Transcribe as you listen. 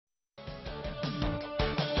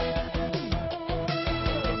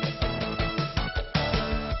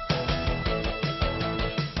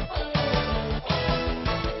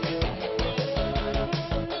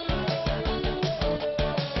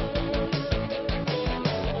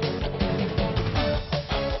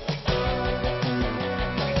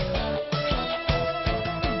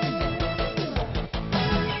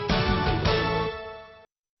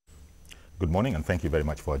Good morning, and thank you very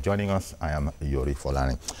much for joining us. I am Yori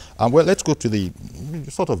Folani. Well, let's go to the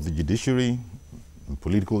sort of the judiciary,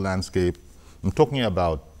 political landscape. I'm talking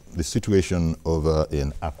about the situation over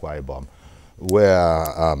in Akwa Ibom, where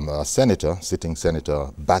a senator, sitting Senator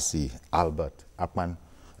Bassi Albert Akpan,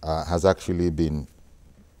 has actually been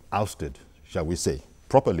ousted, shall we say,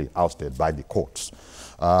 properly ousted by the courts.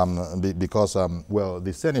 Because, well,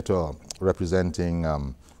 the senator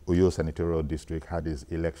representing Uyo Senatorial District had his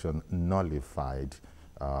election nullified,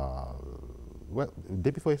 well, the day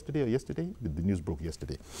before yesterday or yesterday? The news broke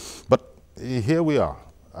yesterday. But here we are.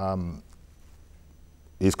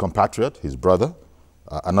 His compatriot, his brother,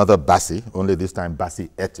 another Bassi, only this time Bassi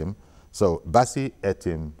Etim. So Bassi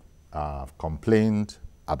Etim complained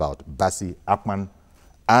about Bassi Akpan,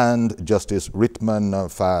 and Justice Ritman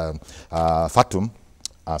Fatum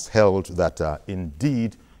has held that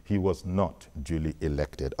indeed he was not duly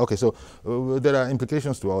elected. Okay, so there are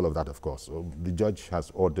implications to all of that, of course. The judge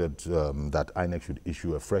has ordered that INEC should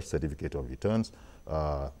issue a fresh certificate of returns,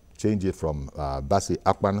 change it from Bassi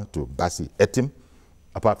Akpan to Bassi Etim.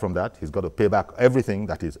 Apart from that, he's got to pay back everything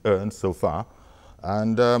that he's earned so far.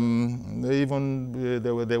 And there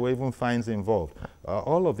were even fines involved.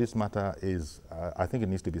 All of this matter is, I think it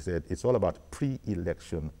needs to be said, it's all about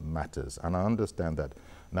pre-election matters. And I understand that.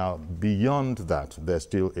 Now, beyond that, there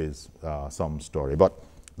still is some story. But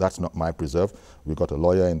that's not my preserve. We've got a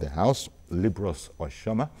lawyer in the house, Libros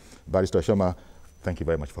Oshoma. Barrister Oshoma, thank you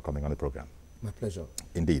very much for coming on the program. My pleasure.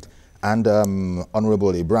 Indeed. And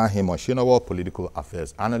Honorable Ibrahim Oshinowo, political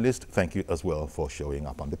affairs analyst, thank you as well for showing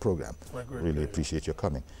up on the program. Really appreciate your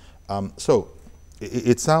coming. So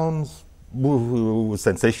it sounds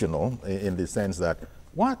sensational in the sense that,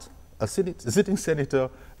 what? A sitting senator,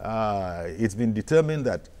 it's been determined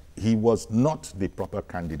that he was not the proper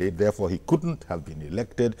candidate, therefore he couldn't have been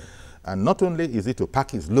elected. And not only is it to pack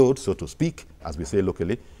his load, so to speak, as we say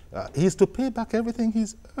locally, he's to pay back everything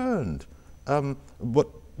he's earned. But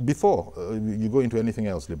before you go into anything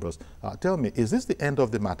else, Libros, tell me, is this the end of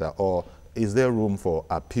the matter, or is there room for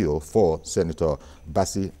appeal for Senator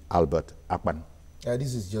Bassi Albert Akpan?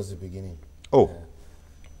 This is just the beginning. Oh.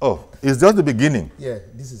 Oh, it's just the beginning? Yeah,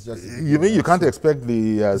 this is just the beginning. You mean you can't expect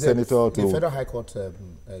the senator to... The Federal High Court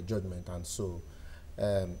judgment, and so,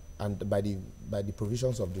 and by the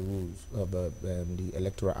provisions of the rules of the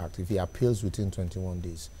Electoral Act, if he appeals within 21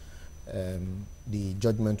 days, the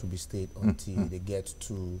judgment will be stayed until they get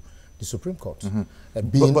to the Supreme Court.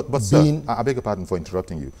 But sir, I beg your pardon for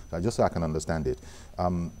interrupting you, just so I can understand it.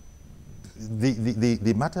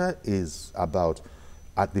 The matter is about,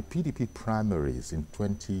 at the PDP primaries in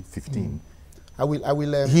 2015,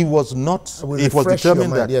 he was not, it was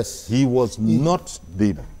determined that he was not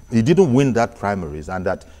he didn't win that primaries, and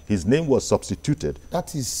that his name was substituted.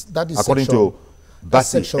 That is according to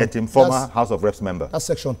Bassi Etim, former House of Reps member. That's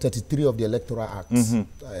section 33 of the Electoral Act.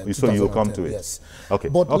 So you'll come to it. Yes. Okay.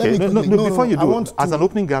 But okay. Before you do, as an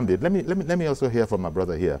opening gambit, let me also hear from my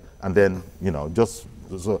brother here, and then just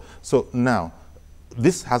so now,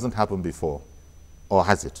 this hasn't happened before, or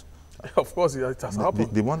has it? Of course, it has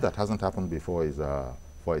happened. The one that hasn't happened before is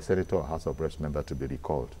for a senator or House of Reps member to be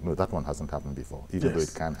recalled. No, that one hasn't happened before, even though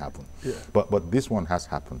it can happen. Yeah. But this one has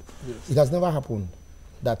happened. Yes. It has never happened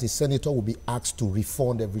that a senator will be asked to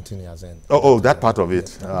refund everything he has earned. That part of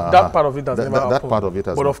it. That part of it has never happened. That part of it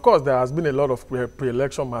has. But of course, there has been a lot of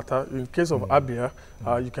pre-election matter. In case of Abia,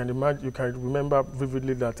 you can remember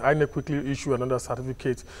vividly that INEC quickly issued another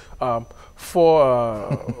certificate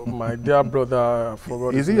for my dear brother.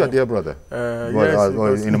 Is he your dear brother?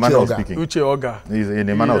 Yes. In a manner of speaking. Uche Oga. He's in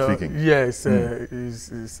a manner of speaking. Yes.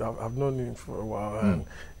 I've known him for a while.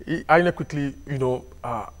 INEC quickly,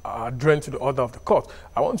 adjourned to the order of the court.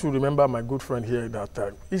 I want to remember my good friend here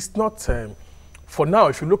that it's not, for now,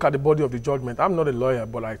 if you look at the body of the judgment, I'm not a lawyer,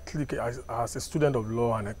 but I click as a student of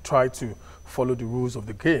law, and I try to follow the rules of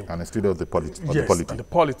the game. And a student of the politics. Yes, and the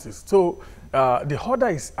politics. So the order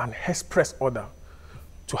is an express order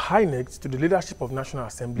to INEC, to the leadership of National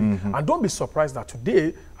Assembly. And don't be surprised that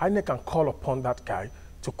today, INEC can call upon that guy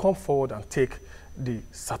to come forward and take the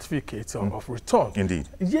certificate of return. Indeed.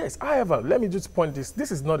 Yes. However, let me just point this.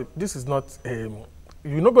 This is not.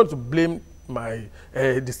 You're not going to blame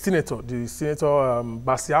the senator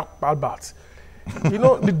Bassi Albert.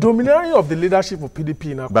 The domineering of the leadership of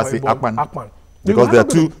PDP in Bassi Akpan. Because there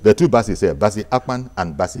are two Bassis here, Bassi Akpan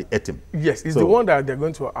and Bassi Etim. Yes, it's the one that they're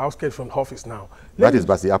going to ousted from office now. That is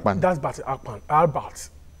Bassi Akpan. That's Bassi Akpan. Albert.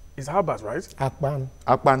 It's Albert, right?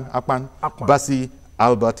 Akpan. Bassi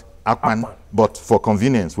Albert Akpan. But for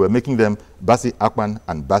convenience, we're making them Bassi Akpan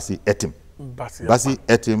and Bassi Etim. Bassi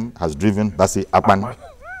Etim has driven Bassi Akpan.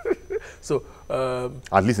 So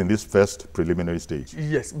At least in this first preliminary stage.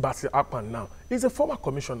 Yes, Bassey Akpan now. He's a former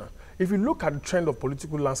commissioner. If you look at the trend of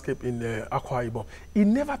political landscape in Akwa Ibom, he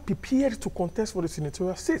never prepared to contest for the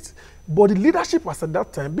senatorial seats. But the leadership was at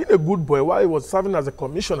that time, being a good boy while he was serving as a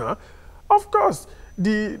commissioner, of course,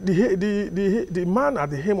 the man at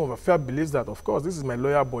the helm of affair believes that, of course, this is my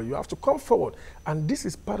lawyer boy, you have to come forward. And this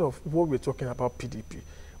is part of what we're talking about PDP.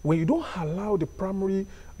 When you don't allow the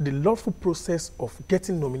lawful process of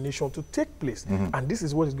getting nomination to take place, and this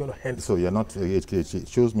is what is going to end. So you're not, it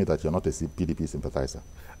shows me that you're not a PDP sympathizer.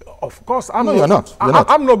 Of course, you're not.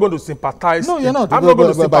 I'm not going to sympathize. No, you're not. I'm not going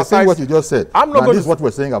to sympathize. By saying what you just said, I'm not going this is what we're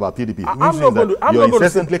saying about PDP. You're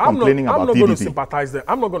incessantly complaining about PDP. I'm not going to sympathize them.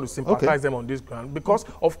 I'm not going to sympathize them on this ground because,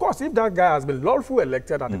 of course, if that guy has been lawfully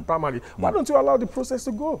elected at the primary, why don't you allow the process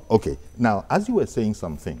to go? Okay. Now, as you were saying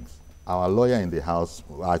some things, our lawyer in the house,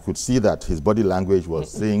 I could see that his body language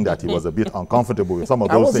was saying that he was a bit uncomfortable with some of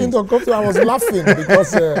those things. I wasn't uncomfortable. I was laughing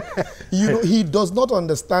because he does not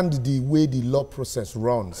understand the way the law process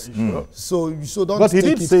runs. So don't. But he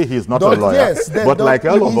did say he's not a lawyer. Yes, but like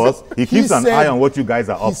all of us, he keeps an eye on what you guys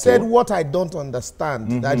are up to. He said, "What I don't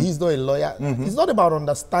understand, that he's not a lawyer. It's not about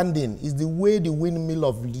understanding. It's the way the windmill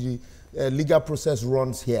of the legal process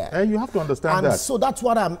runs here. And you have to understand that. And so that's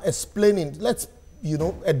what I'm explaining. Let's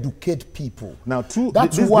educate people. Now, this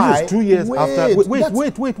is 2 years after.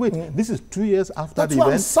 Wait. This is 2 years after the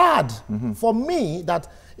event. That's why I'm sad for me that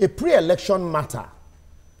a pre-election matter.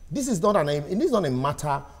 This is not a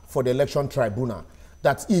matter for the election tribunal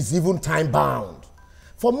that is even time bound.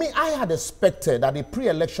 For me, I had expected that a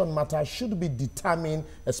pre-election matter should be determined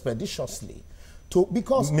expeditiously.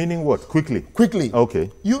 Because meaning what? Quickly.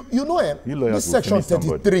 Okay. You know, this section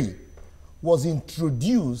 33 was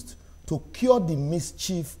introduced to cure the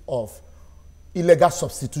mischief of illegal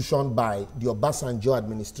substitution by the Obasanjo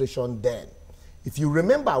administration then. If you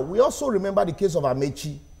remember, we also remember the case of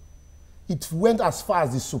Amechi. It went as far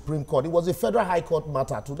as the Supreme Court. It was a federal high court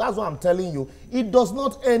matter too. That's what I'm telling you. It does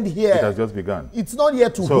not end here. It has just begun. It's not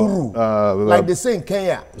yet to huru, like they say in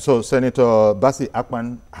Kenya. So Senator Bassey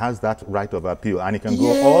Akpan has that right of appeal, and he can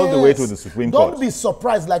go all the way to the Supreme Court. Don't be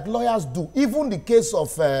surprised like lawyers do. Even the case of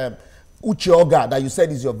Uche Oga that you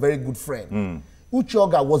said is your very good friend. Uche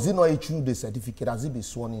Oga, was he not issued the certificate? Has he been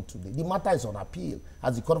sworn in today? The matter is on appeal.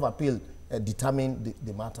 Has the Court of Appeal determined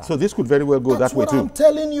the matter? So this could very well go that way too. That's what I'm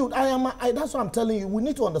telling you. That's what I'm telling you. We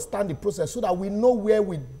need to understand the process so that we know where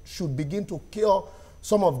we should begin to cure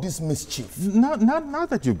some of this mischief. Now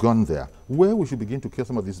that you've gone there, where we should begin to cure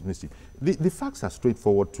some of this mischief? The facts are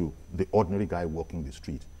straightforward to the ordinary guy walking the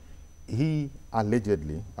street. He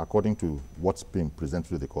allegedly, according to what's been presented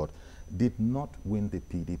to the court, did not win the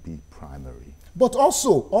PDP primary. But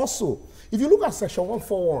also, if you look at Section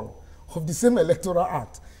 141 of the same Electoral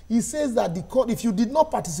Act, it says that the court, if you did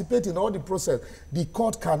not participate in all the process, the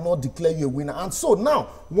court cannot declare you a winner. And so now,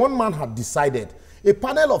 one man had decided. A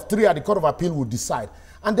panel of 3 at the Court of Appeal will decide.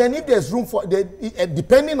 And then if there's room for,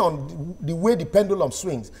 depending on the way the pendulum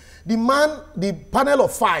swings, the panel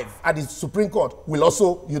of 5 at the Supreme Court will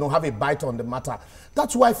also, have a bite on the matter.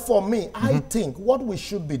 That's why for me, I think what we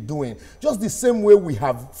should be doing, just the same way we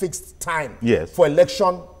have fixed time for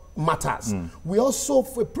election matters. We also,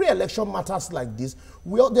 for pre-election matters like this,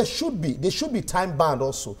 they should be time bound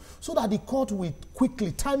also, so that the court will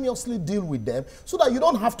quickly, timeously deal with them, so that you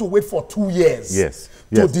don't have to wait for 2 years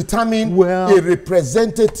to determine a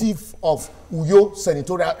representative of Uyo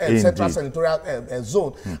senatorial, Central Senatorial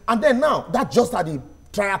Zone. And then now, that's just at the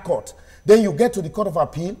trial court. Then you get to the Court of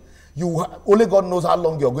Appeal, only God knows how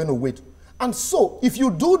long you're going to wait. And so, if you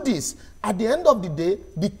do this, at the end of the day,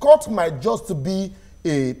 the court might just be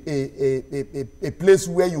a place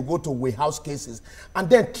where you go to weigh house cases, and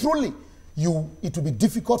then truly it will be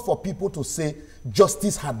difficult for people to say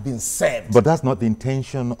justice had been served. But that's not the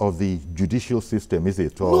intention of the judicial system, is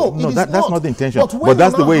it? Or, that's not the intention. But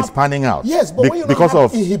that's the way it's panning out. Yes, but when you because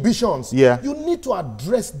of inhibitions, you need to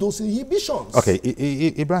address those inhibitions. Okay,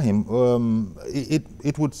 Ibrahim,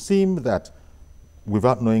 it would seem that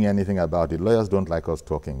without knowing anything about it, lawyers don't like us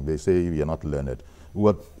talking. They say we are not learned.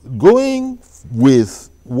 What going with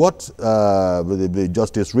what the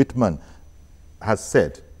Justice Rittman has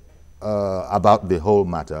said about the whole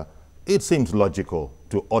matter, it seems logical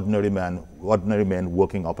to ordinary men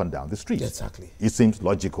walking up and down the street. Exactly. It seems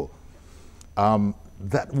logical.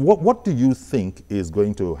 What do you think is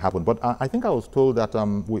going to happen? But I think I was told that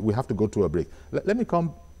we have to go to a break. Let me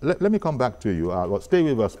come back to you. Stay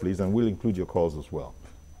with us, please, and we'll include your calls as well.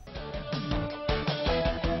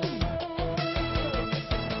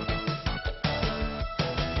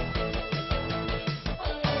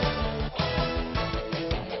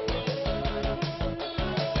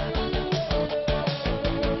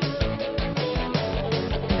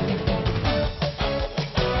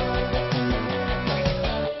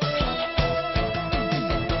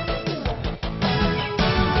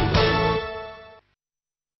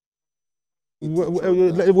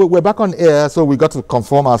 we're back on air, so we got to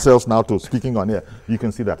conform ourselves now to speaking on air. You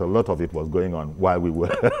can see that a lot of it was going on while we were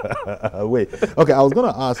away. Okay, I was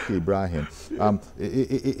going to ask Ibrahim.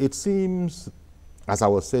 It seems, as I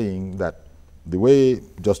was saying, that the way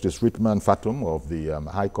Justice Ritman Fatum of the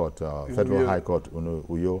High Court, Federal High Court,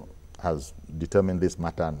 Uyo, has determined this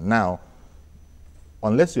matter now,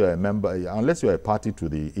 unless you're a member, unless you're a party to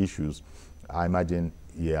the issues, I imagine,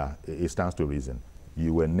 yeah, it stands to reason.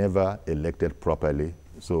 You were never elected properly,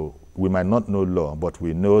 so we might not know law, but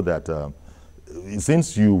we know that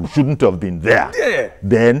since you shouldn't have been there,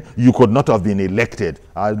 then you could not have been elected.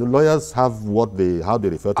 The lawyers have how they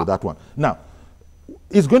refer to that one. Now,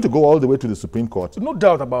 it's going to go all the way to the Supreme Court. No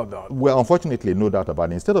doubt about that. Well, unfortunately, no doubt about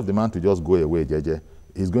it. Instead of the man to just go away, JJ,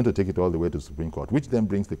 he's going to take it all the way to the Supreme Court, which then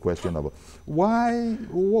brings the question of why,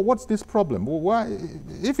 what's this problem? Why,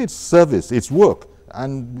 if it's service, it's work,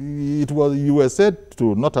 and you were said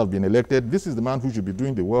to not have been elected, this is the man who should be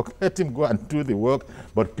doing the work, let him go and do the work,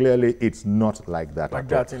 but clearly it's not like that. Like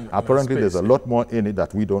that apparently there's a lot more in it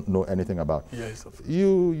that we don't know anything about. Yes.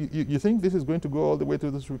 You think this is going to go all the way to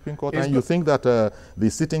the Supreme Court, and you think that the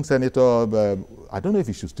sitting senator, I don't know if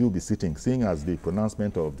he should still be sitting, seeing as the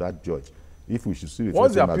pronouncement of that judge, if we should still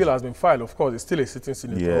once the appeal has been filed, of course, it's still a sitting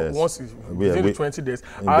senator. Yes. Once it's within the 20 days.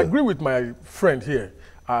 I agree with my friend here.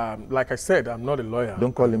 Like I said, I'm not a lawyer.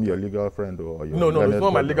 Don't call him your legal friend or your No, it's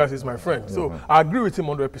not my legal, he's my friend. So I agree with him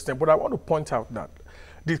 100%. But I want to point out that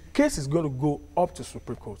the case is going to go up to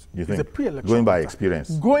Supreme Court. You think? It's a pre-election. Going by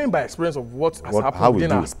experience? Going by experience of what has happened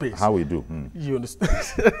within our space. How we do. You understand?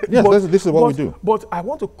 Yes, this is what we do. But I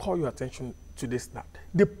want to call your attention to this, that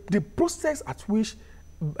the process at which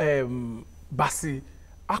Bassi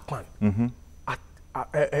Akpan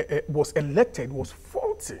was elected was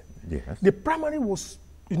faulty. Yes. The primary was,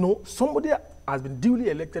 somebody has been duly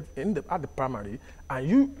elected at the primary, and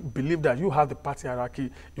you believe that you have the party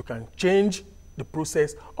hierarchy, you can change the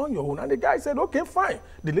process on your own. And the guy said, okay, fine.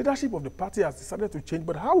 The leadership of the party has decided to change,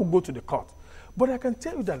 but I will go to the court. But I can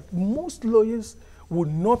tell you that most lawyers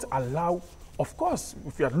would not allow. Of course,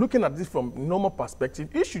 if you are looking at this from normal perspective,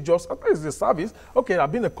 it should just, it's a service. Okay,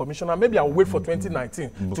 I've been a commissioner. Maybe I'll wait for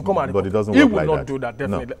 2019 to come out. But it doesn't work like that. He will not do that,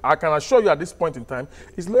 definitely. No. I can assure you at this point in time,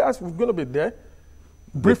 his lawyers are going to be there,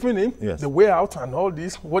 briefing him, the way out and all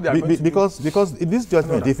this, what they are going to do. Because this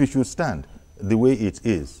judgment, if it should stand the way it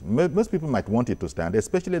is, most people might want it to stand,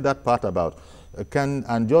 especially that part about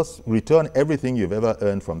and just return everything you've ever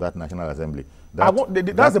earned from that National Assembly. That's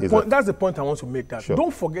the point I want to make. That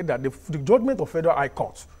don't forget that the judgment of Federal High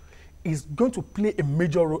Court is going to play a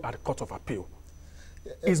major role at the Court of Appeal.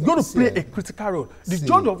 It's going to play a critical role. The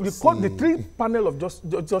judge of the court, the three panel of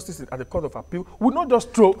justices at the Court of Appeal would not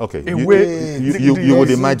just throw away. You would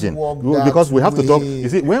imagine, because we have to talk. You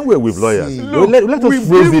see, when we're with lawyers, let us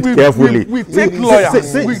phrase it carefully. We take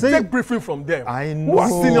lawyers, we take briefing from them. I know. Who are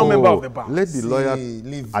senior member of the bar. Let the lawyer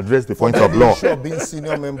address the point of law. Sure, being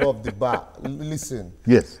senior member of the bar. Listen.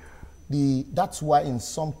 Yes. That's why in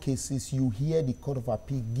some cases you hear the Court of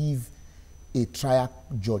Appeal give a trial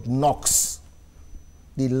judge knocks.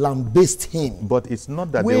 They lambaste him. But it's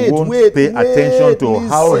not that they won't pay attention to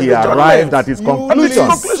how he arrived at his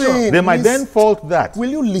conclusion. They might then fault that. Will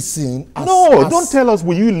you listen? Don't tell us,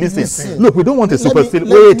 will you listen? Look, we don't want a supercilious.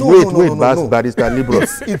 Wait, Barrister Liberal.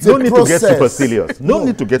 Don't need to get supercilious. No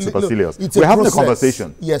need to get supercilious. We're having a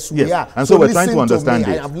conversation. Yes, we are. And so we're trying to understand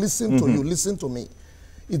it. I have listened to you. Listen to me.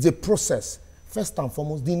 It's a process. First and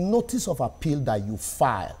foremost, the notice of appeal that you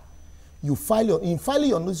file. In filing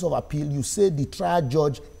your notice of appeal, you say the trial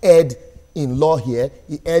judge erred in law here,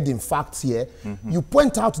 he erred in facts here. You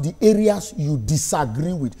point out the areas you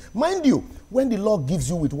disagree with. Mind you, when the law gives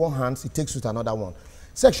you with one hand, it takes with another one.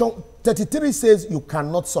 Section 33 says you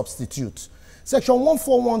cannot substitute. Section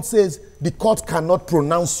 141 says the court cannot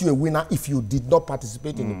pronounce you a winner if you did not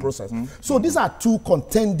participate in the process. So these are two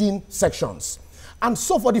contending sections. And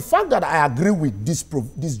so for the fact that I agree with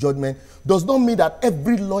this judgment does not mean that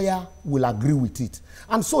every lawyer will agree with it.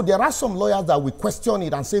 And so there are some lawyers that will question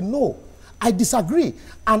it and say, no, I disagree.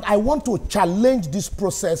 And I want to challenge this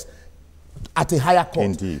process at a higher court.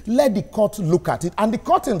 Indeed. Let the court look at it. And the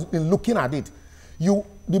court in looking at it,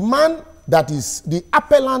 the man that is, the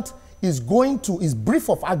appellant is going to, his brief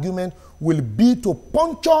of argument will be to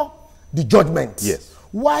puncture the judgment. Yes.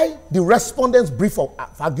 Why the respondent's brief of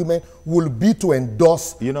argument will be to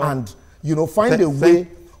endorse and find a way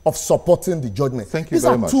of supporting the judgment. Thank you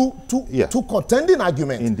very much. These are two contending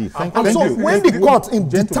arguments. Indeed. When the court in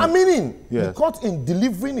determining, the court in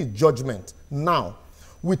delivering its judgment now,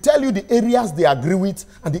 we tell you the areas they agree with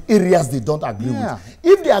and the areas they don't agree with.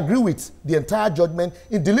 If they agree with the entire judgment,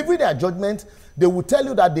 in delivering their judgment, they will tell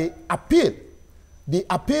you that they appeal the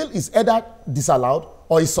appeal is either disallowed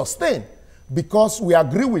or is sustained because we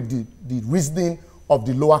agree with the reasoning of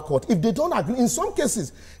the lower court. If they don't agree, in some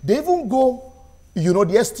cases, they even go, you know,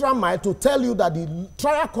 the extra mile to tell you that the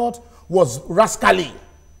trial court was rascally,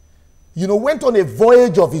 you know, went on a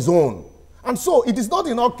voyage of his own. And so it is not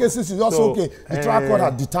in all cases, it's also okay, the trial court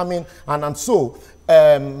had determined, and so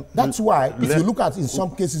that's why, if you look at in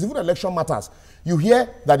some cases, even election matters, you hear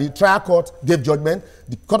that the trial court gave judgment,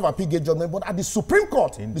 the Court of Appeal gave judgment, but at the Supreme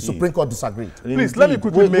Court, the Supreme Court disagreed. Please, let me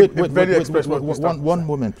quickly make a very express one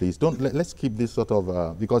moment, please. Let's keep this sort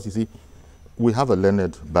of, because you see, we have a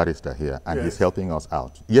learned barrister here, and he's helping us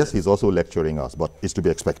out. Yes, he's also lecturing us, but it's to be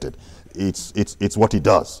expected. It's what he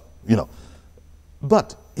does, you know.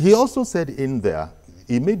 But he also said in there,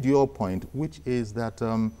 he made your point, which is that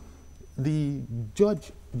the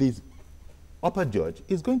judge, the upper judge,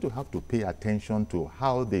 is going to have to pay attention to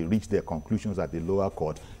how they reach their conclusions at the lower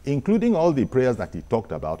court, including all the prayers that he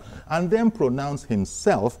talked about, and then pronounce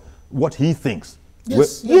himself what he thinks.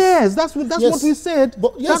 Yes, that's what we said.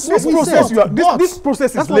 But yes, this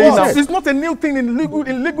process is laying out. It's not a new thing in legal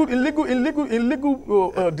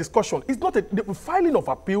discussion. It's not the filing of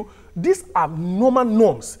appeal. These are normal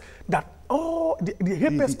norms that the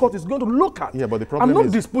habeas court is going to look at. Yeah, but the problem I'm not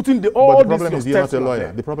is, disputing the problem is you're not a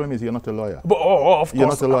lawyer. The problem is you're not a lawyer. But of course, you're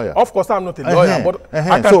not a lawyer. Of course, I'm not a lawyer. But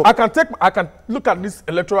I can look at this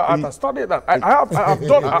electoral act and study that.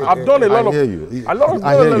 I've done a lot of. I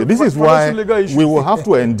hear you. This is why we will have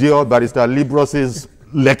to endure Barrister Libros's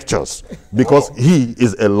lectures, because he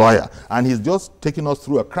is a lawyer and he's just taking us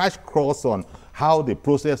through a crash course on how the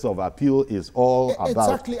process of appeal is all about.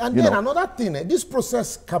 Exactly, and then another thing, this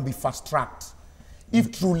process can be fast-tracked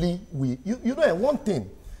if truly you know one thing,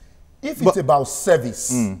 if it's about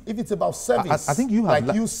service, if it's about service, I think you have,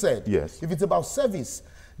 like you said, yes. If it's about service,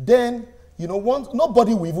 then, you know,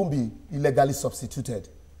 nobody will even be illegally substituted.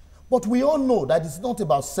 But we all know that it's not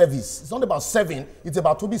about service. It's not about serving. It's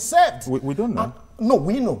about to be served. We don't know. No,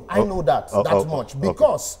 we know. I know that much.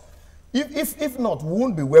 Because if not, we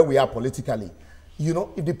won't be where we are politically. You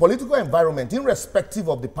know, if the political environment, irrespective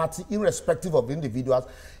of the party, irrespective of individuals,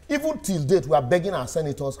 even till date, we are begging our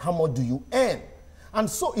senators, how much do you earn? And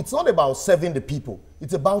so it's not about serving the people.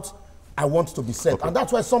 It's about, I want to be served. Okay. And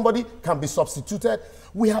that's why somebody can be substituted.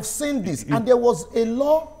 We have seen this. And there was a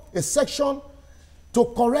law, a section to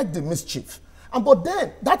correct the mischief. But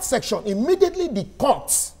then that section, immediately the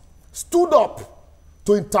courts stood up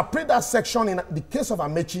to interpret that section in the case of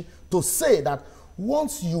Amaechi to say that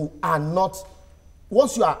once you are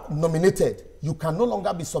nominated, you can no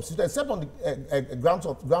longer be substituted except on the ground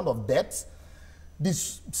of death.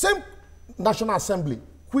 This same National Assembly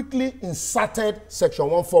quickly inserted Section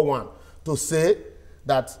 141 to say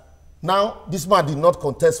that now this man did not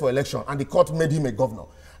contest for election and the court made him a governor.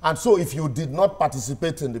 And so if you did not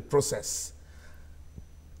participate in the process,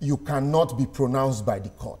 you cannot be pronounced by the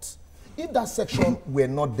court. If that section were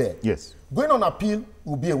not there, yes, going on appeal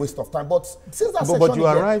will be a waste of time. But since that section is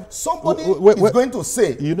there, somebody is going to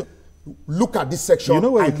say, look at this section,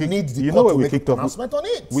 I need the court to make a pronouncement on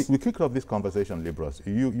it. We kicked off this conversation, Libros.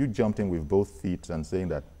 You jumped in with both feet and saying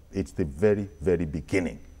that it's the very, very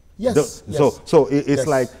beginning. Yes. So it's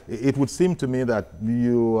like, it would seem to me that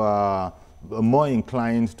you are more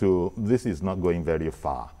inclined to, this is not going very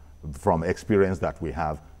far from experience that we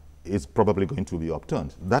have, it's probably going to be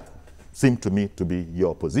upturned. That seemed to me to be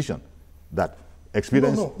your position, that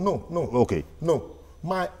experience. No. Okay. No.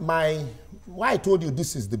 Why I told you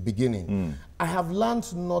this is the beginning. I have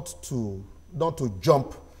learned not to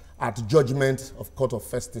jump at judgment of court of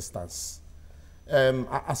first instance.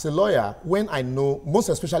 As a lawyer, when I know, most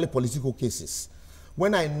especially political cases,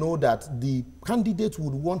 when I know that the candidate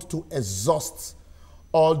would want to exhaust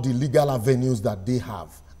all the legal avenues that they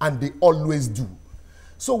have, and they always do.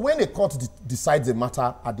 So when a court decides a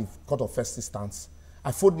matter at the court of first instance,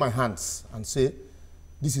 I fold my hands and say,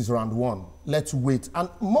 this is round one, let's wait. And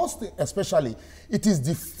most especially, it is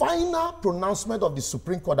the final pronouncement of the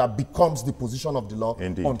Supreme Court that becomes the position of the law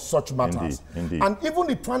on such matters. Indeed. And even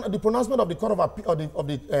the pronouncement of the Court of Appeal, of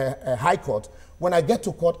the High Court, when I get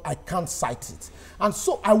to court, I can't cite it. And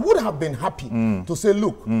so I would have been happy to say,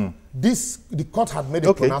 look, the court had made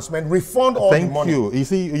a pronouncement, refund all the money. Thank you. You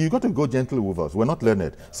see, you got to go gentle with us. We're not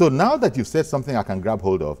learned. So now that you've said something I can grab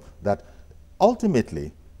hold of, that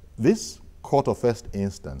ultimately, this court of first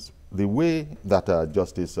instance, the way that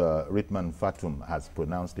Justice Ritman Fatum has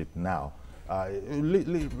pronounced it now,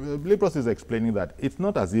 Libros is explaining that it's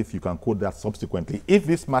not as if you can quote that subsequently. If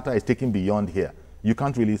this matter is taken beyond here, you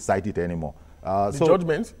can't really cite it anymore. The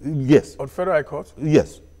judgment? Yes. On Federal High Court?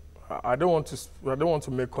 Yes. I don't want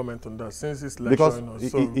to make comment on that since it's because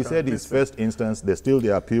he said his first instance, there's still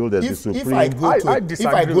the appeal, there's the Supreme. I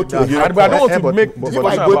disagree with that. But I don't want to make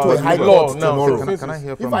discussion about the law now. Can I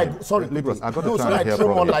hear from you? Sorry, Libros, I got to try and hear throw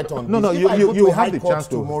from more you. light on No, this. you have the chance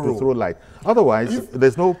to throw light. Otherwise,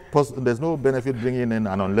 there's no benefit bringing in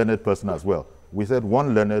an unlearned person as well. We said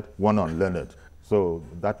one learned, one unlearned. So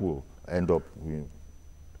that will end up.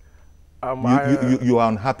 You are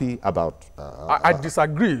unhappy about. I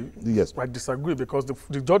disagree. Yes. I disagree because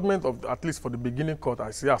the judgment of, at least for the beginning court,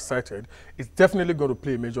 I see as cited, is definitely going to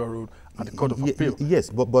play a major role at the Court of Appeal. Yes,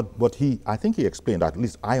 but I think he explained, at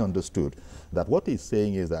least I understood, that what he's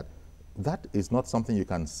saying is that is not something you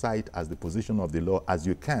can cite as the position of the law as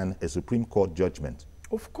you can a Supreme Court judgment.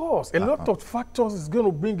 Of course, a lot of factors is going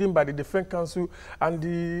to bring in by the defense counsel and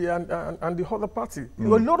the other party. A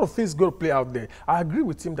lot of things going to play out there. I agree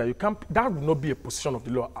with him that that will not be a position of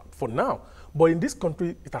the law for now. But in this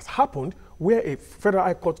country, it has happened where a federal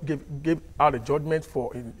high court gave out a judgment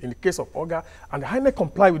for in the case of Oga, and the INEC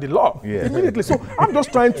complied with the law immediately. So I'm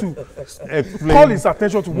just trying to call his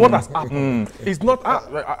attention to what has happened. It's not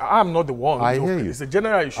I'm not the one. I hear you. It's a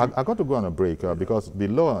general issue. I got to go on a break because the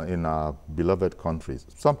law in our beloved countries,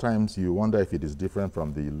 sometimes you wonder if it is different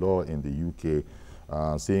from the law in the UK.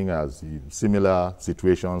 Seeing as similar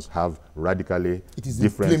situations have radically different results. It is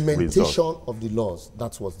the implementation of the laws.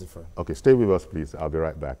 That's what's different. Okay, stay with us, please. I'll be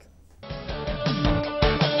right back.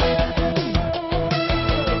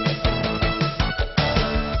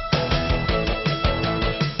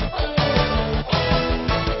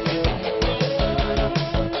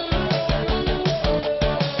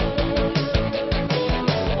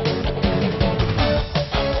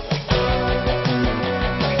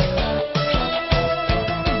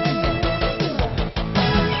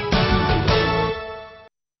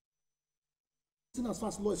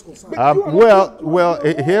 Well,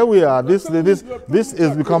 here we are. This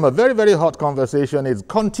has become a very, very hot conversation. It's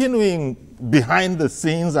continuing behind the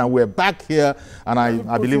scenes, and we're back here. And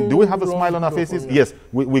I believe, do we have a smile on our faces? Yes,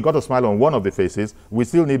 we got a smile on one of the faces. We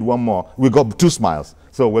still need one more. We got 2 smiles,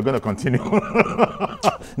 so we're going to continue.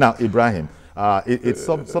 Now, Ibrahim, it's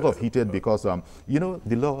sort of heated because, you know,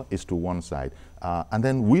 the law is to one side. And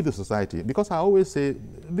then we, the society, because I always say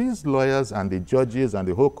these lawyers and the judges and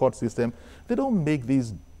the whole court system, they don't make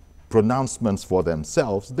these pronouncements for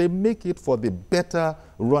themselves. They make it for the better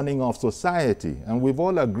running of society. And we've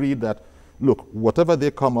all agreed that, look, whatever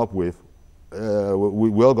they come up with, we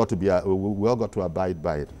all got to abide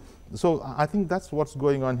by it. So I think that's what's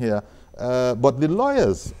going on here. But the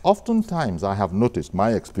lawyers, oftentimes, I have noticed,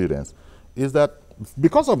 my experience, is that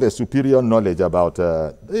because of their superior knowledge about,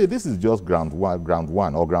 hey, this is just ground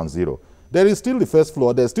one or ground zero. There is still the first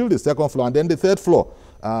floor, there's still the second floor, and then the third floor.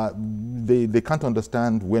 They can't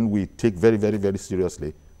understand when we take very, very, very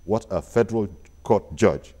seriously what a federal court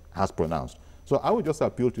judge has pronounced. So I would just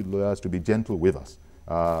appeal to the lawyers to be gentle with us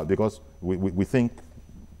because we think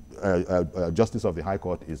justice of the High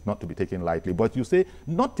Court is not to be taken lightly. But you say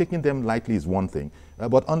not taking them lightly is one thing,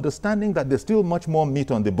 but understanding that there's still much more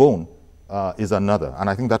meat on the bone is another. And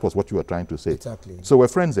I think that was what you were trying to say. Exactly. So we're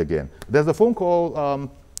friends again. There's a phone call.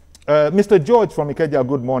 Mr. George from Ikeja,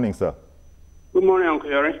 good morning, sir. Good morning, Uncle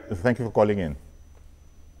Yori. Thank you for calling in.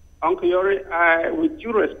 Uncle Yori, with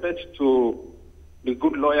due respect to the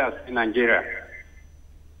good lawyers in Nigeria,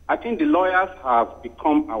 I think the lawyers have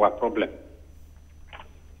become our problem.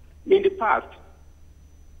 In the past,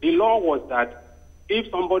 the law was that if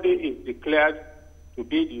somebody is declared to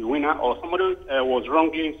be the winner or somebody was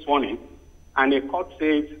wrongly sworn in, and a court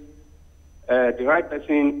says the right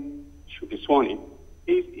person should be sworn in,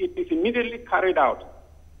 it is immediately carried out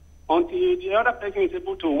until the other person is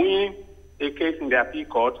able to win a case in the appeal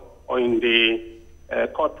court or in the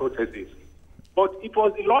court processes. But it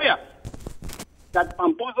was the lawyers that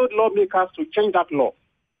bamboozled lawmakers to change that law,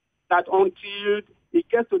 that until it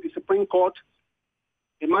gets to the Supreme Court,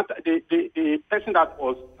 the person that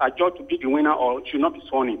was adjudged to be the winner or should not be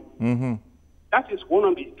sworn in. Mm-hmm. That is one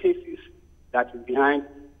of the cases that is behind.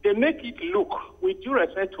 They make it look, with due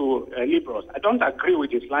respect to liberals, I don't agree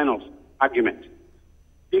with this line of argument.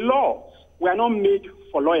 The laws were not made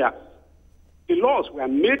for lawyers. The laws were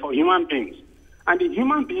made for human beings. And the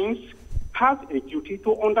human beings have a duty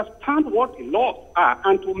to understand what the laws are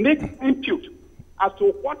and to make input as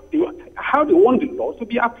to how they want the laws to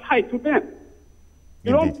be applied to them.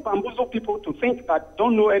 You don't bamboozle people to think that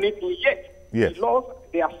don't know anything yet. Yes. The laws,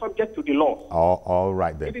 they are subject to the laws. All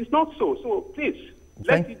right then. It is not so. So please,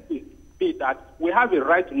 let it be that we have a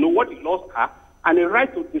right to know what the laws are and a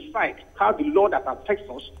right to decide how the law that affects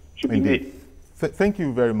us should be made. Thank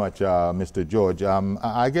you very much, Mr. George.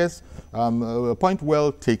 I guess a point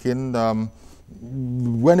well taken.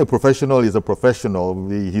 When a professional is a professional,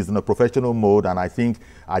 he's in a professional mode, and I think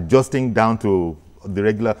adjusting down to the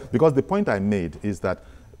regular, because the point I made is that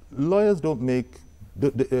lawyers don't make,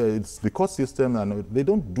 it's the court system, and they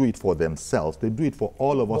don't do it for themselves, they do it for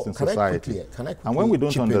all of us in society. Can I quickly and when we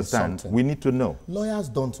don't understand, we need to know. Lawyers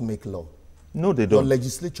don't make law. No, they don't. The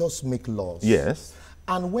legislatures make laws. Yes.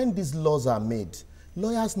 And when these laws are made,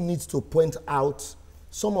 lawyers need to point out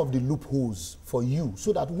some of the loopholes for you,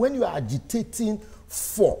 so that when you are agitating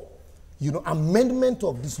for, amendment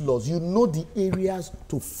of these laws, you know the areas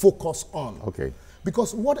to focus on. Okay.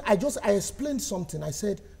 Because what I explained something. I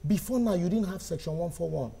said, before now, you didn't have Section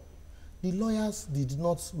 141. The lawyers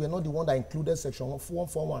were not the one that included Section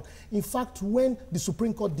 141. In fact, when the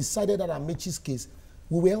Supreme Court decided that Amaechi's case,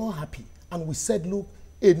 we were all happy. And we said, look,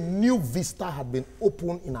 a new vista had been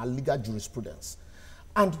opened in our legal jurisprudence.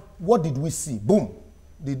 And what did we see? Boom.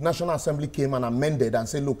 The National Assembly came and amended and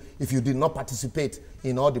said, look, if you did not participate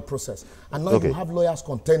in all the process. And now you have lawyers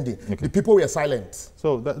contending. The people were silent.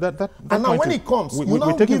 So that and now when it comes,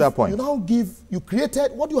 we're taking that point. You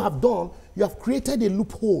created, what you have done, you have created a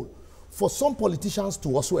loophole for some politicians to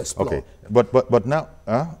also explore. Okay, but now,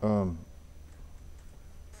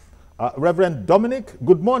 Reverend Dominic,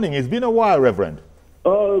 good morning. It's been a while, Reverend.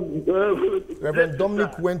 Reverend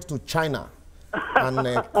Dominic went to China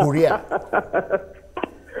and Korea.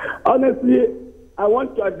 Honestly, I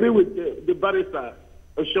want to agree with the barrister,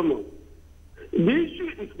 Oshomo. The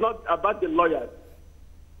issue is not about the lawyers.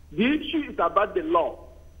 The issue is about the law.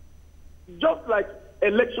 Just like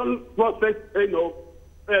election process,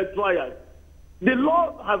 trials. The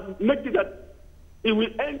law has made it that it will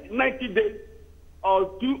end 90 days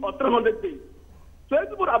or 200 or 300 days. So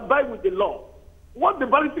everybody abide with the law. What the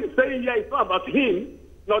barrister is saying here is not about him,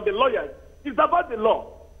 not the lawyers. It's about the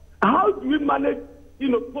law. How do we manage,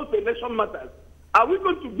 post-election matters? Are we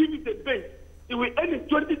going to give it a base? It will end in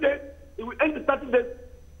 20 days. It will end in 30 days.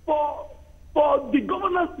 For the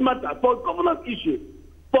governance matter, for governance issue,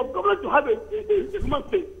 for government to have a human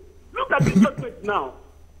face. Look at the judgment now.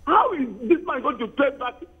 How is this man going to pay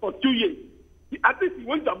back for 2 years? At least he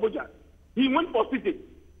went to Abuja. He went for sitting.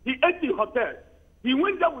 He ate in hotel. He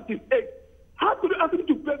went there with his egg. How could you ask him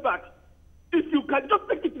to pay back? If you can just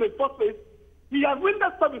take it to the first place, he has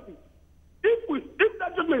rendered services. If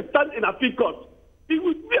that judgment stands in appeal court, it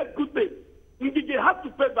would be a good thing. Ngige has to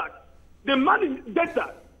pay back. The man in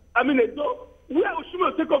Delta, where Oshima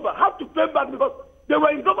will take over, have to pay back because they were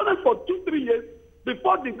in governance for 2-3 years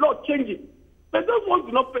before the law changes. But those ones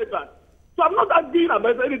do not pay back. So I'm not arguing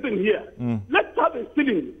about anything here. Let's have a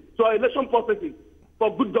ceiling to our election processes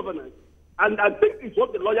for good governance. And I think it's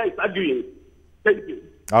what the lawyer is arguing. Thank you.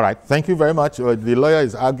 All right. Thank you very much. The lawyer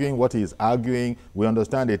is arguing what he is arguing. We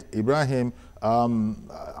understand it. Ibrahim,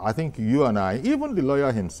 I think you and I, even the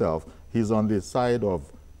lawyer himself, he's on the side of,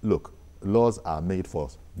 look, laws are made for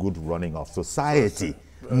good running of society,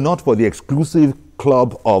 not for the exclusive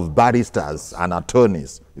club of barristers and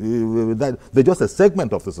attorneys. They're just a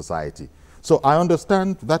segment of the society. So I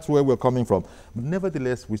understand that's where we're coming from. But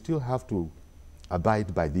nevertheless, we still have to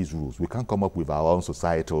abide by these rules. We can't come up with our own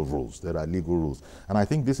societal rules. There are legal rules. And I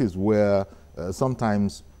think this is where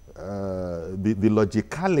sometimes the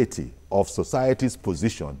logicality of society's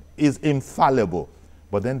position is infallible.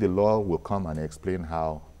 But then the law will come and explain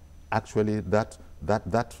how actually that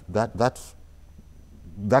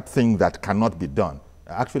thing that cannot be done,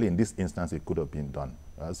 actually in this instance it could have been done.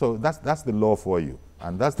 So that's the law for you,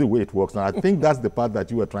 and that's the way it works. And I think that's the part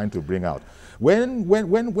that you were trying to bring out.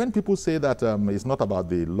 When people say that it's not about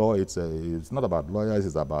the law, it's not about lawyers,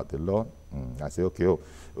 it's about the law, I say, okay,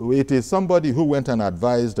 it is somebody who went and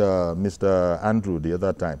advised Mr. Andrew the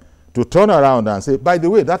other time to turn around and say, by the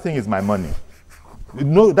way, that thing is my money.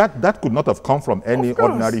 No, that could not have come from any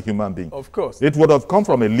ordinary human being. Of course. It would have come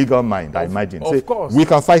from a legal mind, I imagine. Of course. We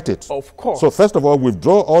can fight it. Of course. So first of all,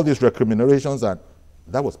 withdraw all these recriminations, and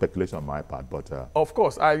that was speculation on my part, but... Of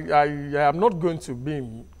course. I am not going to be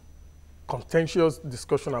in contentious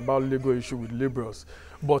discussion about legal issue with liberals.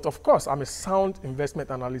 But of course, I'm a sound investment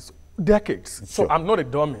analyst decades. Sure. So I'm not a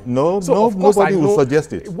dummy. Nobody will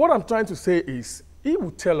suggest it. What I'm trying to say is, he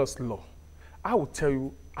will tell us law. I will tell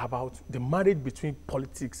you about the marriage between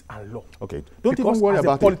politics and law. Okay. Don't even worry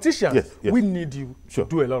about it. As a politician, yes. we need you to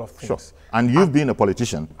do a lot of things. Sure. And you've been a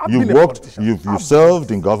politician. You've worked, you've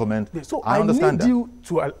served in government. So I understand need you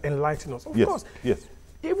to enlighten us. Of course. Yes.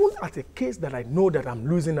 Even at a case that I know that I'm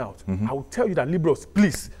losing out, I will tell you that liberals,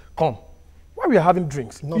 please come. Why we are having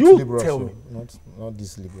drinks? Not You liberals, tell so me. not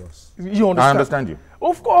these liberals. You understand? I understand you.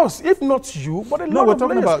 Of course, if not you, but a No, lot we're of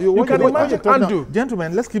talking lawyers. about you. You can imagine Andrew.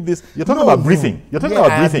 Gentlemen, let's keep this. You're talking No, about briefing. You're talking yeah,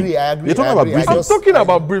 about I briefing. agree, I agree, You're talking I about agree. briefing. I'm talking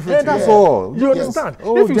about briefing. Yeah, that's today. all. You Yes. understand?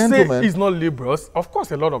 Oh, If you gentlemen. say it's not liberals, of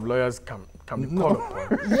course a lot of lawyers can be called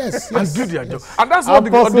upon Yes, and yes. do their job. And that's what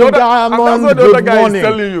Apostle the other, and Diamond, that's what the other good guy morning. is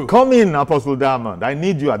telling you. Come in, Apostle Diamond. I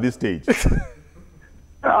need you at this stage.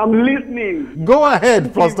 I'm listening. Go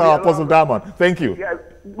ahead, Pastor Yeah. Apostle Diamond. Thank you. Yes.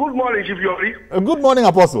 Good morning, Chief Yori. Good morning,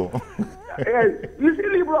 Apostle. Yes. You see,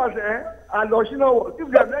 liberals, and Oshino, if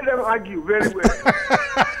they let them argue very well.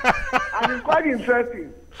 And it's quite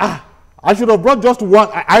interesting. I should have brought just one,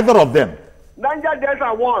 either of them. Niger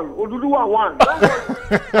Delta won, Oduduwa won.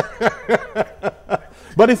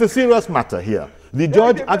 But it's a serious matter here. The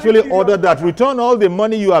judge it's a very actually serious ordered that matter. return all the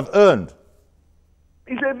money you have earned.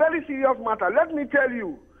 It's a very serious matter. Let me tell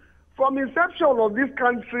you, from inception of this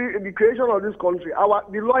country, the creation of this country,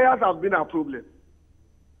 the lawyers have been a problem.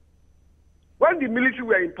 When the military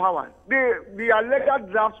were in power, the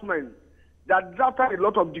alleged draftsmen that drafted a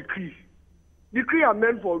lot of decrees. Decrees are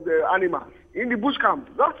meant for the animals in the bush camp,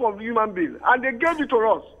 not for human beings. And they gave it to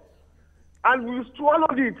us. And we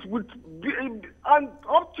swallowed it and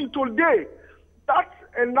up to today, that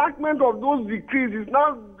enactment of those decrees is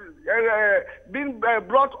now being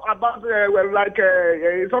brought about like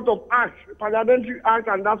a sort of act, parliamentary act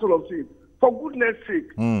and that sort of thing. For goodness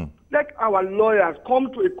sake, let our lawyers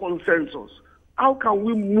come to a consensus. How can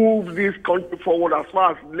we move this country forward as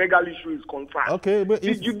far as legal issue is concerned? Okay, but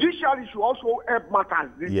the judiciary should also help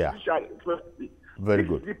matters. Very this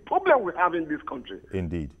good. is the problem we have in this country.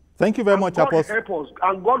 Indeed. Thank you very much, God Apostle. help us,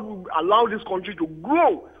 and God will allow this country to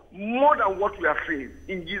grow more than what we are saying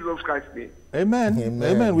in Jesus Christ's name. Amen.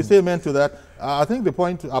 Amen. We say amen to that. I think the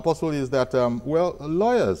point, Apostle, is that, well,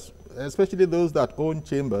 lawyers, especially those that own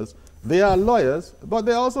chambers, they are lawyers, but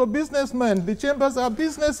they're also businessmen. The chambers are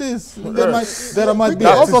businesses. There might be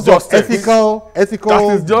all sorts of ethical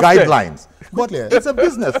guidelines. But it's a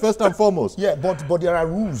business, first and foremost. Yeah, but there are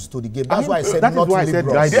rules to the game. That's why I said that is not why I said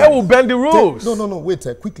liberals. They will bend the rules. No, wait,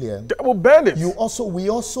 quickly. They will bend it. We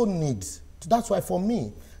also need, that's why for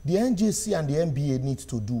me, the NJC and the NBA needs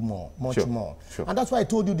to do more, much more. Sure. And that's why I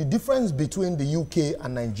told you the difference between the UK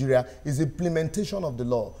and Nigeria is implementation of the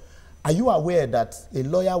law. Are you aware that a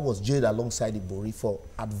lawyer was jailed alongside Ibori for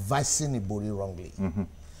advising Ibori wrongly?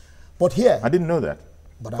 But here... I didn't know that.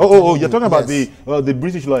 But you're talking about the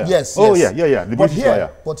British lawyer? Yes. Oh, yeah, the British lawyer.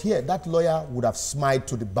 But here, that lawyer would have smiled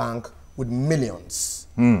to the bank with millions.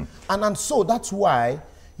 And so that's why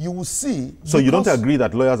you will see... So you don't agree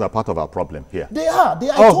that lawyers are part of our problem here? They are.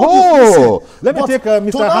 Let me take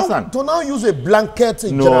Mr. Hassan. To now use a blanket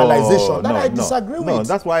generalization, that I disagree with. No,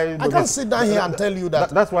 that's why... I can't sit down here and tell you that.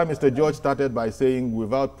 That's why Mr. George started by saying,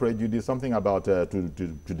 without prejudice, something about to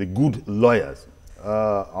the good lawyers.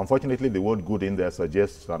 Unfortunately, the word good in there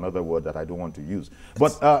suggests another word that I don't want to use.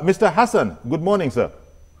 But Mr. Hassan, good morning, sir.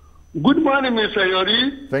 Good morning, Mr.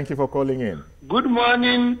 Yori. Thank you for calling in. Good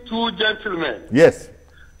morning to gentlemen. Yes.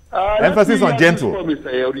 Emphasis on gentle.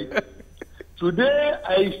 Mr. Yori. Today,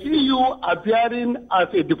 I see you appearing as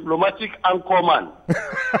a diplomatic anchorman.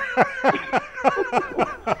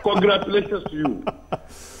 Congratulations to you.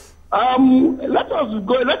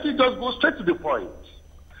 Let me just go straight to the point.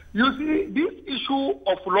 You see, this issue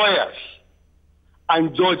of lawyers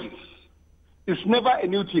and judges is never a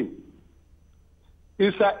new thing.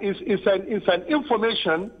 It's an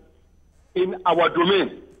information in our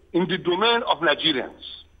domain, in the domain of Nigerians.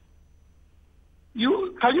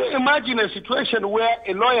 Can you imagine a situation where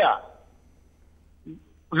a lawyer,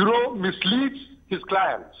 misleads his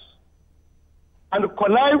clients and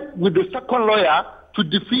connive with the second lawyer to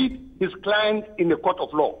defeat his client in a court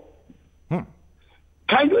of law?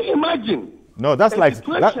 Can you imagine? No, that's like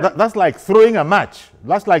throwing a match.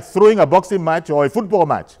 That's like throwing a boxing match or a football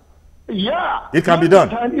match. Yeah. It can be done.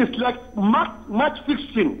 It's like match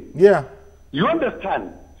fixing. Yeah. You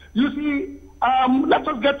understand? You see, let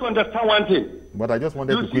us get to understand one thing. But I just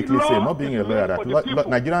wanted to quickly say, not being a lawyer, that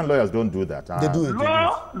Nigerian lawyers don't do that. They do it.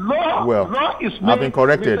 Law is made. I've been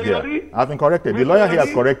corrected here. I've been corrected. The lawyer here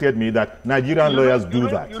has corrected me that Nigerian lawyers do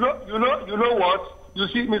that. You know what? You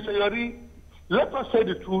see, Mr. Yori, let us say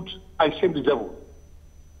the truth and shame the devil.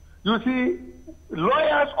 You see,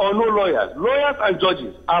 lawyers or no lawyers, lawyers and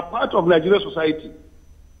judges are part of Nigerian society.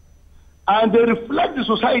 And they reflect the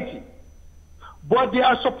society. But they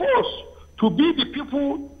are supposed to be the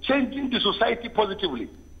people changing the society positively.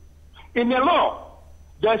 In the law,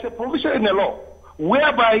 there is a provision in the law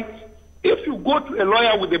whereby if you go to a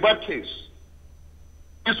lawyer with a bad case,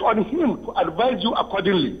 it's on him to advise you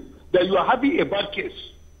accordingly that you are having a bad case.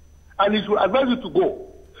 and it will advise you to go.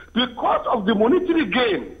 Because of the monetary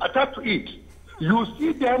gain attached to it, you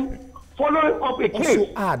see them following up a case.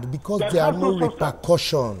 Also add, because there are no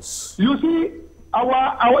repercussions. You see,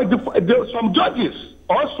 some judges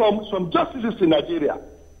or some justices in Nigeria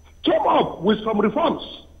came up with some reforms.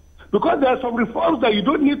 Because there are some reforms that you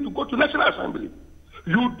don't need to go to National Assembly.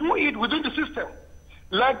 You do it within the system.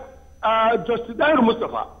 Like Justice Dairo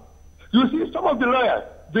Mustafa. You see, some of the lawyers,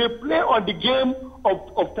 they play on the game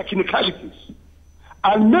of technicalities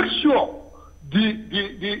and make sure the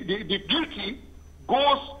guilty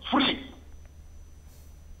goes free.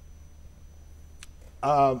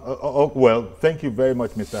 Well, thank you very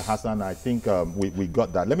much, Mr. Hassan. I think we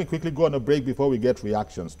got that. Let me quickly go on a break before we get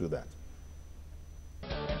reactions to that.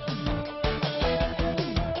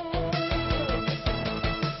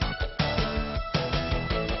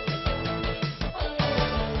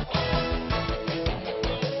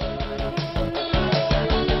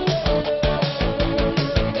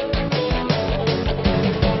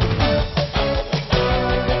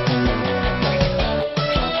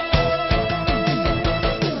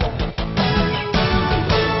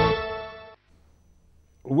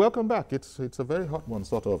 Welcome back. It's a very hot one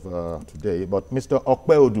sort of today, but Mr.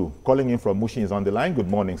 Okpeodu calling in from Mushin is on the line. Good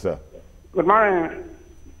morning, sir. Good morning,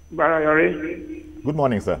 Barayori. Good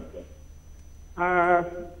morning, sir. I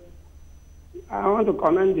want to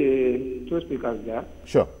commend the two speakers there.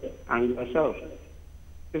 Sure. And yourself.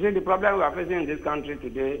 You see, the problem we are facing in this country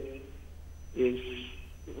today is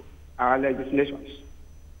our legislations.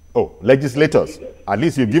 Oh, legislators. At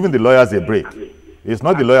least you've given the lawyers a break. It's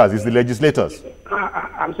not the lawyers, it's the legislators.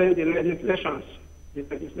 I'm saying the legislations. The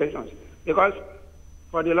legislations. Because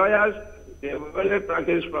for the lawyers, they will only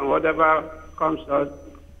practice from whatever comes out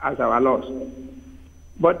as our laws.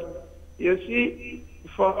 But you see,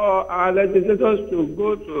 for our legislators to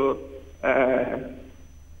go to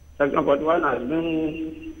Section 41 has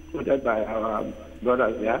been quoted by our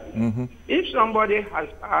brothers here. Mm-hmm. If somebody has,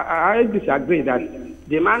 I disagree that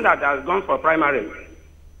the man that has gone for primary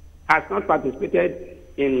has not participated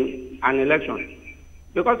in an election.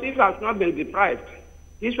 Because if he has not been deprived,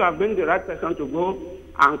 he should have been the right person to go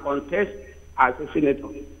and contest as a senator.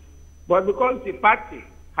 But because the party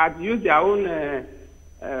had used their own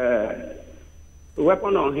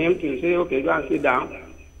weapon on him to say, okay, go and sit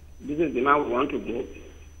down, this is the man we want to go,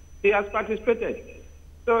 he has participated.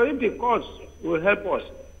 So if the courts will help us,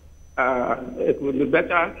 it will be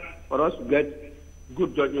better for us to get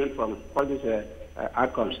good judgment from all these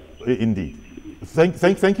outcomes. Indeed.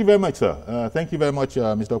 Thank you very much, sir. Thank you very much,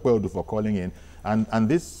 Mr. Okpeodu, for calling in. And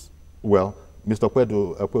this, well, Mr.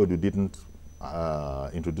 Okpeodu didn't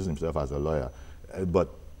introduce himself as a lawyer. But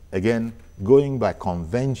again, going by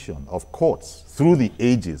convention of courts through the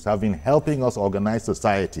ages have been helping us organize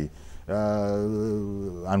society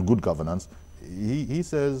and good governance, he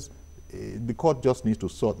says the court just needs to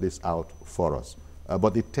sort this out for us.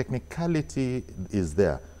 But the technicality is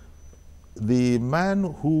there. The man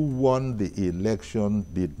who won the election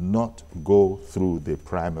did not go through the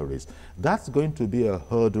primaries. That's going to be a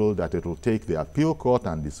hurdle that it will take the appeal court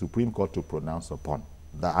and the Supreme Court to pronounce upon.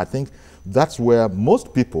 I think that's where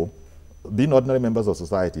most people, being ordinary members of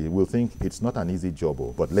society, will think it's not an easy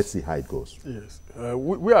job, but let's see how it goes. Yes,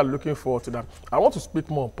 we are looking forward to that. I want to speak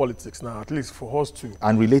more on politics now, at least for us to...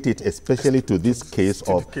 And relate it especially to this case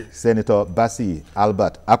of Senator Bassi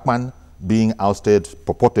Albert Akpan being ousted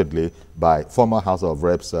purportedly by former House of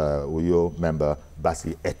Reps Uyo member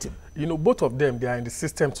Bassi Etim. You know, both of them, they are in the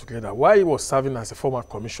system together. While he was serving as a former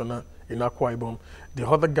commissioner in Akwa Ibom, the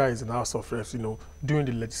other guy is in the House of Reps, you know, doing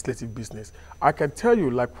the legislative business. I can tell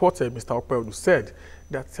you, like what Mr. Okpeodu said,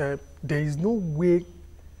 that there is no way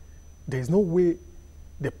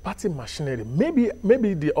the party machinery,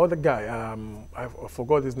 maybe the other guy, I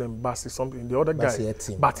forgot his name, Bassi something, the other guy,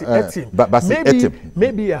 Bassi Etim,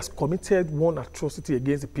 maybe he has committed one atrocity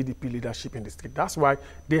against the PDP leadership in the state. That's why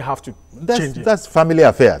they have to change it. That's family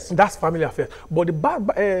affairs. That's family affairs. But the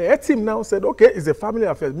Etim now said, okay, it's a family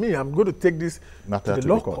affair. Me, I'm going to take this to the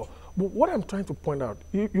law court. But what I'm trying to point out,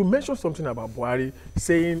 you mentioned something about Buhari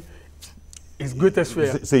saying his greatest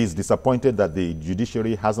fear. So he's disappointed that the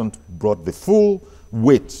judiciary hasn't brought the full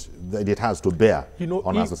weight that it has to bear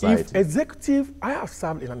on our society. If executive, I have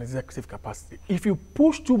served in an executive capacity. If you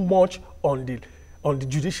push too much on the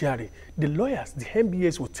judiciary, the lawyers, the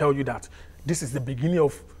MBAs will tell you that this is the beginning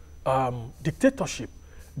of dictatorship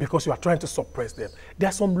because you are trying to suppress them. There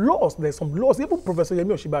are some laws. Even Professor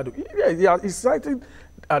Yemi Osinbajo, he's citing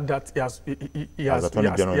that he has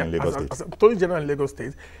Attorney General in Lagos State. As Attorney General in Lagos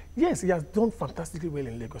State. Yes, he has done fantastically well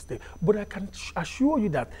in Lagos State. But I can assure you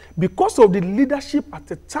that because of the leadership at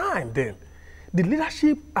the time then, The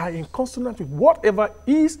leadership are in consonance with whatever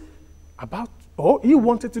is about or he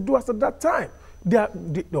wanted to do as at that time.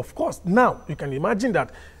 Of course, now you can imagine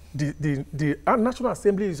that the National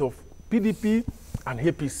Assembly is of PDP and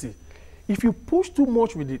APC. If you push too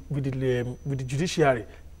much with the judiciary,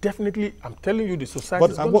 definitely, I'm telling you, the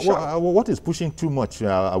society is going to shout. What is pushing too much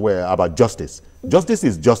about justice? Justice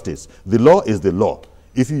is justice. The law is the law.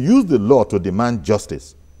 If you use the law to demand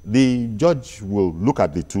justice, the judge will look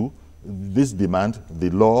at the two, this demand, the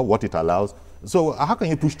law, what it allows. So how can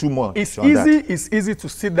you push too much on that? It's easy to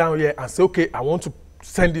sit down here and say, okay, I want to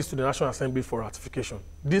send this to the National Assembly for ratification.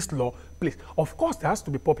 This law, please. Of course, there has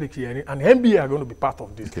to be public hearing, and NBA are going to be part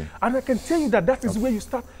of this. Okay. And I can tell you that is where you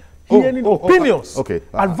start hearing opinions,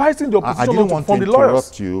 advising the opposition. I didn't want to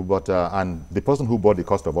interrupt you, but and the person who bore the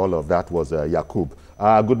cost of all of that was Yakub.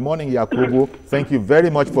 Good morning, Yakubu. Thank you very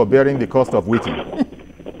much for bearing the cost of waiting.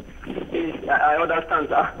 I understand,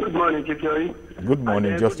 sir. Good morning, Chief. Good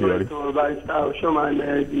morning, just Yori. It's not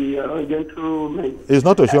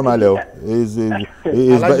Oshoma, Leo. It's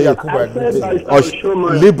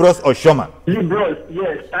Libros Oshoma. Libros,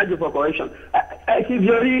 yes. Thank you for correction. Chief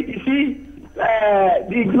Yori, you see,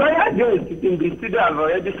 the lawyer just in the studio have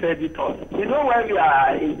already said it all. You know why we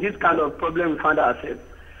are in this kind of problem we find ourselves?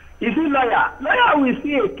 You see, lawyer will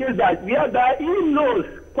see a case that he knows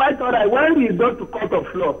quite all right when we go to court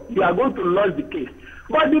of law, we are going to lose the case.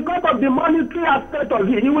 But because of the monetary aspect of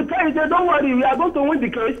it, he will tell you, don't worry, we are going to win the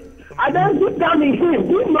case. And then deep down in him,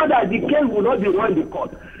 you know that the case will not be won in the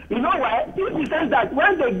court. You know why? In the sense that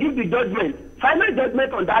when they give the judgment, final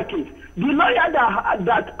judgment on that case, the lawyer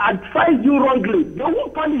that advised you wrongly, they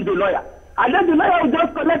won't punish the lawyer. And then the lawyer will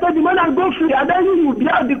just collect the money and go free, and then you will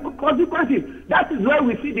bear the consequences. That is where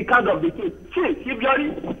we see the kind of the case. See,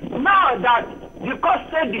 now that the court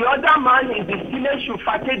said the other man in the Senate should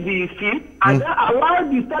vacate the field and then allow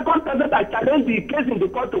the second person that challenged the case in the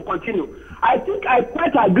court to continue. I think I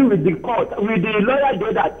quite agree with the court, with the lawyer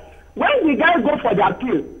there, that when the guy go for the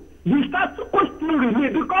appeal, the status quo still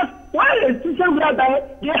remain, because while a situation where they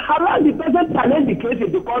allow the person challenge the case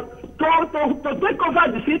in the court to take over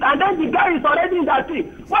the seat, and then the guy is already in that seat.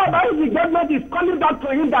 Well, if the government is coming back to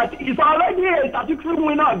him that he's already a certificate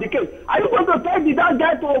winner of the case, are you going to tell that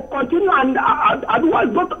guy to continue and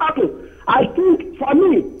what's going to happen? I think, for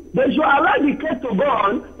me, they should allow the case to go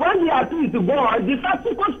on. When the appeal is to go on, the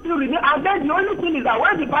subsequent still remain. And then the only thing is that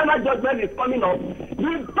when the final judgment is coming up,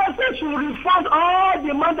 the person should refund all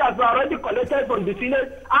the money that are already collected from the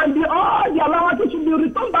Senate, and all the allowances should be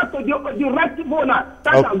returned back to the rightful owner.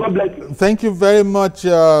 Thanks, and God bless you. Thank you very much.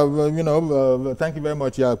 Thank you very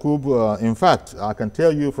much, Yakub. In fact, I can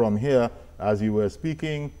tell you from here, as you were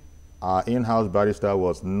speaking, our in-house barrister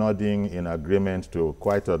was nodding in agreement to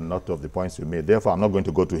quite a lot of the points you made. Therefore, I'm not going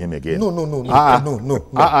to go to him again. No.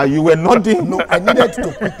 You were nodding. No, I needed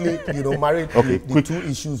to quickly, marry the two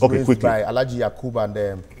issues raised by Alhaji Yakub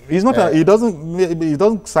and. He's not. He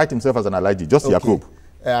doesn't cite himself as an Alhaji, just Yakub.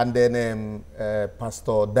 And then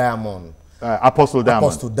Pastor Diamond. Apostle Diamond.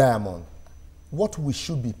 Apostle Diamond. What we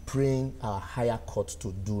should be praying our higher court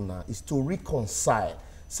to do now is to reconcile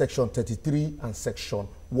Section 33 and Section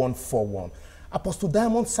 141. Apostle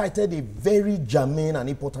Diamond cited a very germane and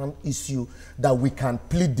important issue that we can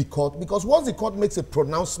plead the court, because once the court makes a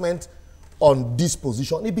pronouncement on this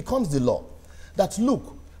position, it becomes the law. That,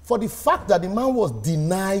 look, for the fact that the man was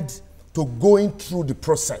denied to going through the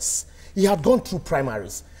process, he had gone through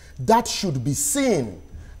primaries, that should be seen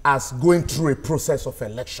as going through a process of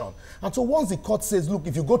election. And so once the court says, look,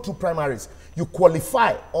 if you go through primaries, you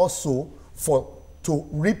qualify also to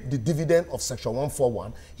reap the dividend of Section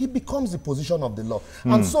 141, it becomes the position of the law.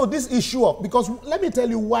 And so this issue of, because let me tell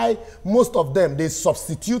you why most of them, they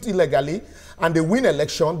substitute illegally and they win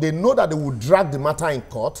election, they know that they will drag the matter in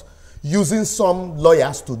court, using some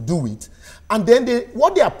lawyers to do it. And then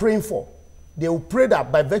what they are praying for, they will pray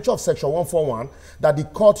that by virtue of Section 141, that the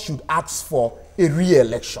court should ask for a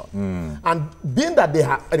re-election. And being that they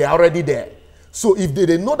are already there, so if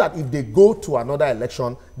they know that if they go to another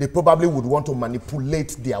election, they probably would want to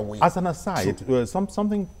manipulate their way. As an aside,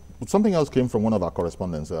 something else came from one of our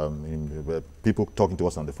correspondents, people talking to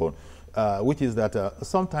us on the phone, which is that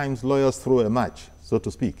sometimes lawyers throw a match, so to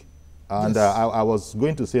speak. And yes. I was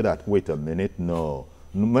going to say that, wait a minute, no.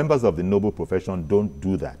 Members of the noble profession don't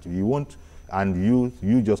do that. You won't. And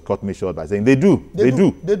you just cut me short by saying they do. They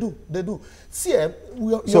do. See,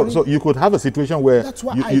 so you could have a situation where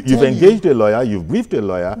you've engaged a lawyer, you've briefed a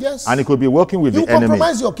lawyer, yes, and it could be working with the enemy. You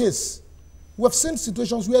compromise your case. We have seen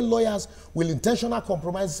situations where lawyers will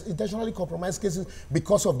intentionally compromise cases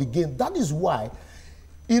because of the gain. That is why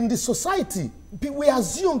In the society, we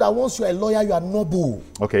assume that once you are a lawyer, you are noble.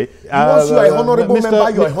 Okay. Once you are a honorable member,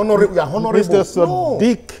 you are honorable. Mr.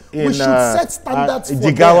 Sadiq in we should set standards for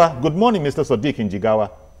Jigawa. them. Good morning, Mr. Sadiq in Jigawa.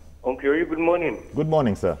 Uncle Yori, good morning. Good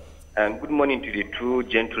morning, sir. And good morning to the two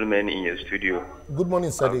gentlemen in your studio. Good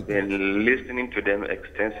morning, Sadiq. I've been listening to them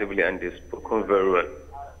extensively and they've spoken very well.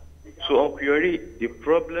 So, Uncle Yori, the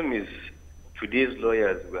problem is today's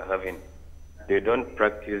lawyers we're having, they don't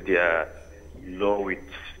practice their law with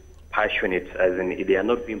passionate, as in they are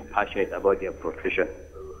not being passionate about their profession.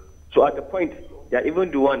 So at the point, they are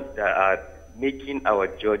even the ones that are making our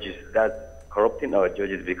judges, that corrupting our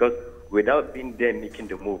judges, because without being there making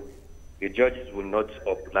the move, the judges will not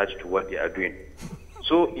oblige to what they are doing.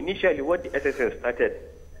 So initially what the SSS started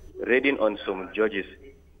raiding on some judges,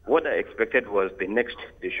 what I expected was the next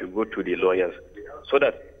they should go to the lawyers, so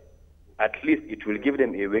that at least it will give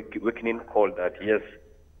them a wakening call that yes,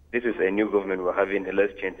 this is a new government we're having,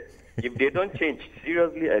 let's change. If they don't change,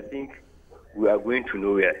 seriously, I think we are going to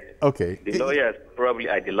nowhere. Okay. The lawyers probably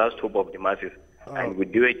are the last hope of the masses. And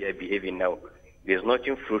with the way they are behaving now, there's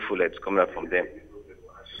nothing fruitful that's coming out from them.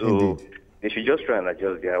 So they should just try and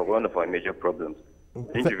adjust. They are one of our major problems.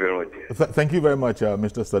 Thank you very much. Thank you very much,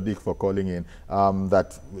 Mr. Sadiq, for calling in.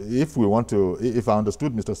 That if we want to, if I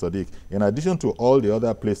understood Mr. Sadiq, in addition to all the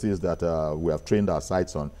other places that we have trained our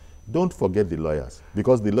sights on, don't forget the lawyers,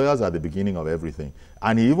 because the lawyers are the beginning of everything.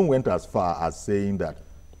 And he even went as far as saying that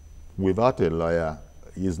without a lawyer,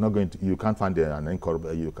 he's not going to, you can't find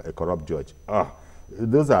a corrupt judge.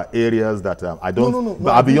 Those are areas that I don't,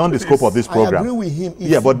 are beyond the scope of this program. I agree with him.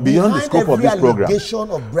 Yeah, but beyond the scope of this program. Allegation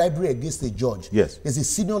of bribery against a judge, yes, there's a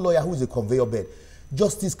senior lawyer who is a conveyor belt.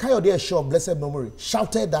 Justice Kayode Esho, blessed memory,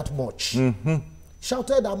 shouted that much.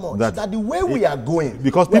 Shouted that much. That the way we are going,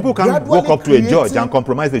 because people can walk up to a judge and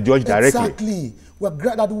compromise the judge directly. Exactly.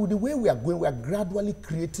 The way we are going, we are gradually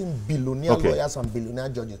creating billionaire lawyers and billionaire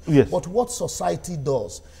judges. Yes. But what society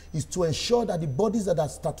does is to ensure that the bodies that are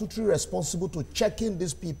statutorily responsible to checking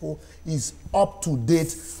these people is up to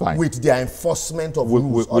date with their enforcement of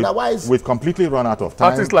rules. Otherwise, we've completely run out of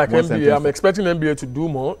time. Artists like NBA, I'm expecting NBA to do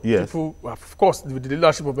more. Yes. People, of course, with the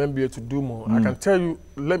leadership of NBA to do more. I can tell you,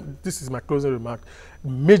 this is my closing remark.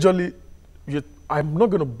 Majorly, I'm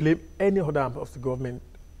not going to blame any other arm of the government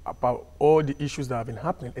about all the issues that have been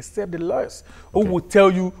happening, except the lawyers who will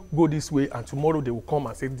tell you go this way, and tomorrow they will come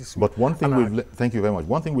and say this way. But one thing thank you very much.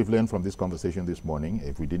 One thing we've learned from this conversation this morning,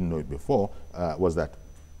 if we didn't know it before, was that,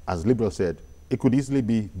 as Libra said, it could easily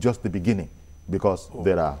be just the beginning, because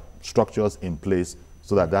there are structures in place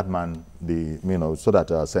so that that man, so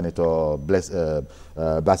that Senator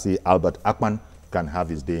Bassi Albert Akpan can have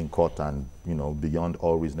his day in court and, beyond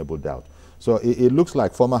all reasonable doubt. So it looks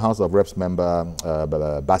like former House of Reps member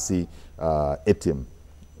Bassi Etim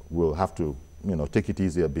will have to, take it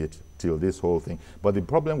easy a bit till this whole thing. But the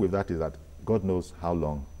problem with that is that God knows how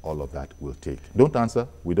long all of that will take. Don't answer.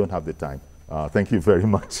 We don't have the time. Thank you very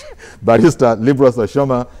much. Barrister Libros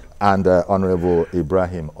Oshoma and Honorable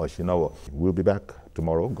Ibrahim Oshinowo. We'll be back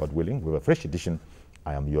tomorrow, God willing, with a fresh edition.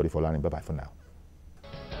 I am Yori Folani. Bye-bye for now.